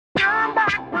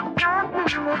back the time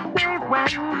to the days when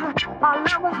our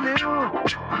love was new.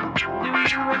 Do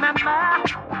you remember?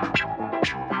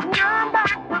 Turn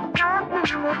back the time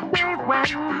to the days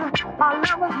when our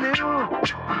love was new.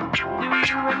 Do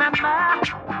you remember?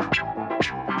 Turn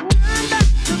back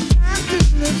the time to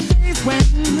the days when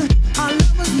our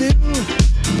love was new.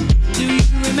 Do you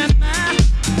remember?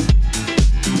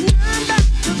 Turn back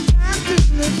the time to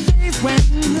the days when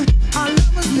our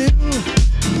love was new.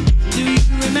 Do you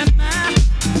remember?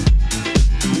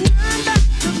 Turn back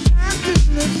the time to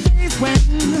the days when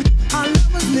our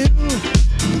love was new.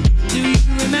 Do you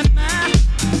remember?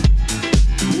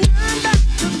 Turn back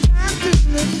the time to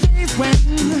the days when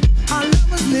our love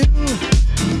was new.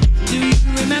 Do you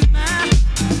remember?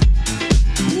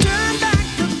 Turn back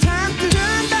the time to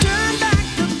turn back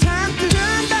the time to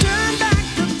turn back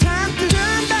the time to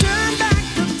turn back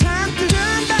the time to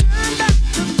turn back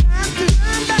the time to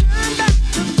turn back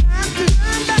the time to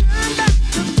turn back the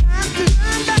time to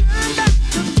turn back the time to turn back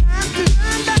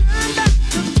the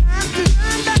time to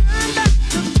turn back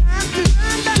the time to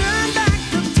turn back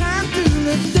the time to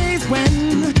the days when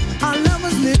our love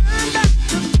was new. The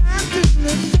time to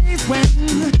the days when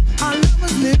our love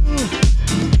was new.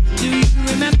 Do you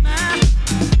remember?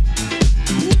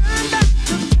 Turn back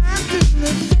the time to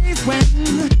the days when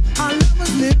our love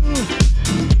was new.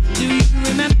 Do you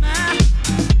remember?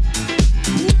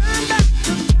 Turn back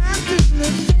the time to the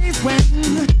days when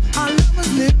our love was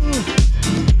new.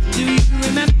 Do you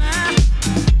remember?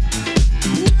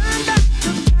 Turn back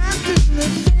the time to the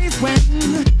days when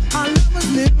our love was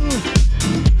new.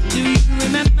 Do you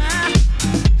remember?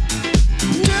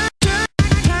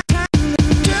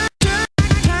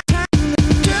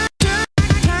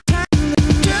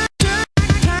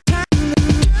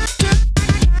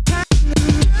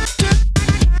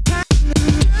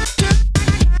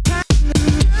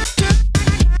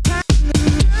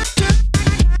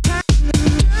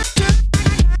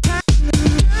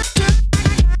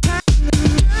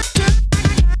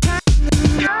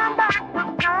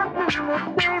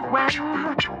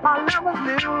 Our love was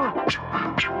new.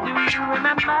 Do you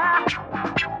remember?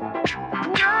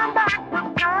 Turn back the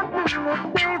time to the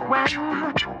days when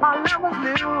our love was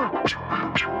new.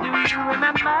 Do you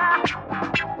remember?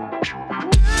 Turn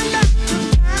back the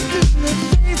time to the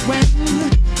days when